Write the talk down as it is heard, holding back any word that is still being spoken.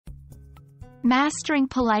Mastering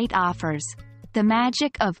polite offers. The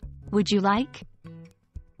magic of, would you like?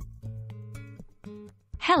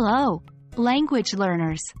 Hello, language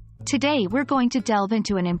learners. Today we're going to delve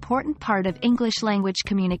into an important part of English language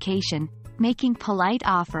communication, making polite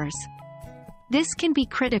offers. This can be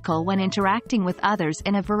critical when interacting with others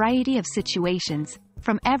in a variety of situations,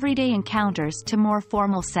 from everyday encounters to more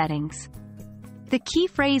formal settings. The key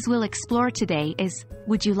phrase we'll explore today is,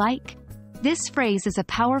 would you like? This phrase is a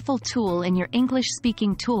powerful tool in your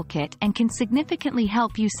English-speaking toolkit and can significantly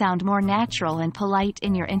help you sound more natural and polite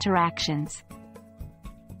in your interactions.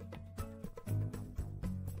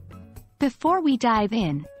 Before we dive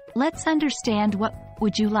in, let's understand what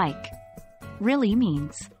 "would you like" really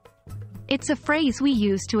means. It's a phrase we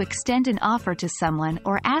use to extend an offer to someone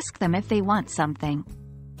or ask them if they want something.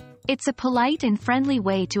 It's a polite and friendly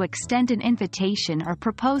way to extend an invitation or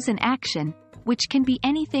propose an action, which can be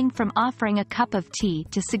anything from offering a cup of tea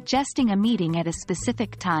to suggesting a meeting at a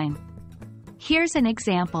specific time. Here's an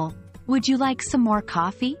example. Would you like some more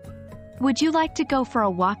coffee? Would you like to go for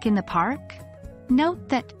a walk in the park? Note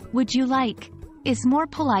that "would you like" is more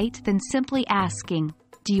polite than simply asking,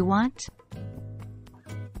 "Do you want?"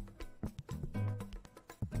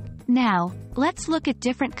 Now, let's look at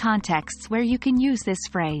different contexts where you can use this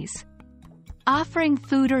phrase. Offering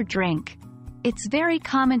food or drink. It's very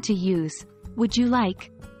common to use "would you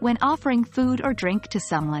like" when offering food or drink to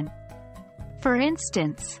someone. For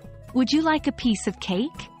instance, would you like a piece of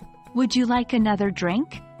cake? Would you like another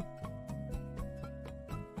drink?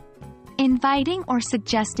 Inviting or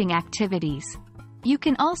suggesting activities. You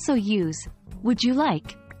can also use "would you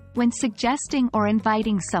like" when suggesting or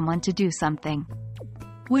inviting someone to do something.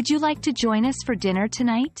 Would you like to join us for dinner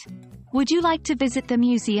tonight? Would you like to visit the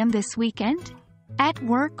museum this weekend? At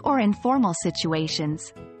work or in formal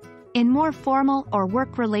situations. In more formal or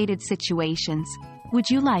work-related situations, "would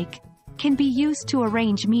you like" can be used to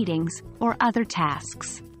arrange meetings or other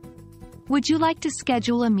tasks. Would you like to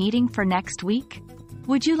schedule a meeting for next week?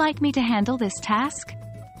 Would you like me to handle this task?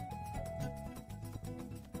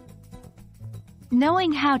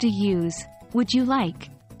 Knowing how to use "would you like"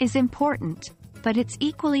 is important, but it's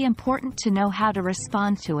equally important to know how to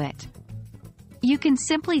respond to it. You can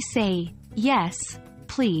simply say, "Yes,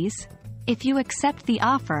 please," if you accept the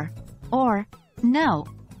offer, or "No,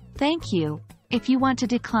 thank you," if you want to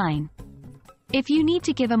decline. If you need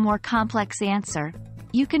to give a more complex answer,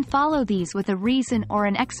 you can follow these with a reason or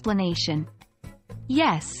an explanation.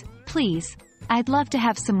 "Yes, please, I'd love to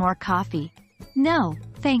have some more coffee." "No,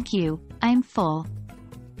 thank you, I'm full."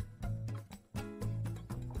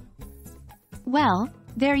 Well,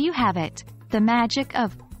 there you have it, the magic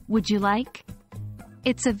of "would you like?"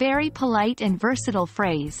 It's a very polite and versatile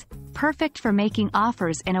phrase, perfect for making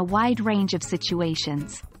offers in a wide range of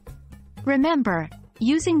situations. Remember,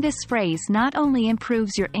 using this phrase not only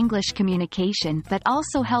improves your English communication but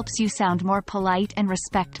also helps you sound more polite and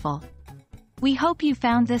respectful. We hope you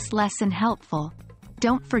found this lesson helpful.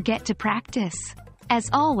 Don't forget to practice. As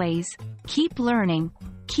always, keep learning,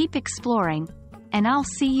 keep exploring, and I'll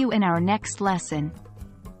see you in our next lesson.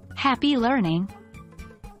 Happy learning!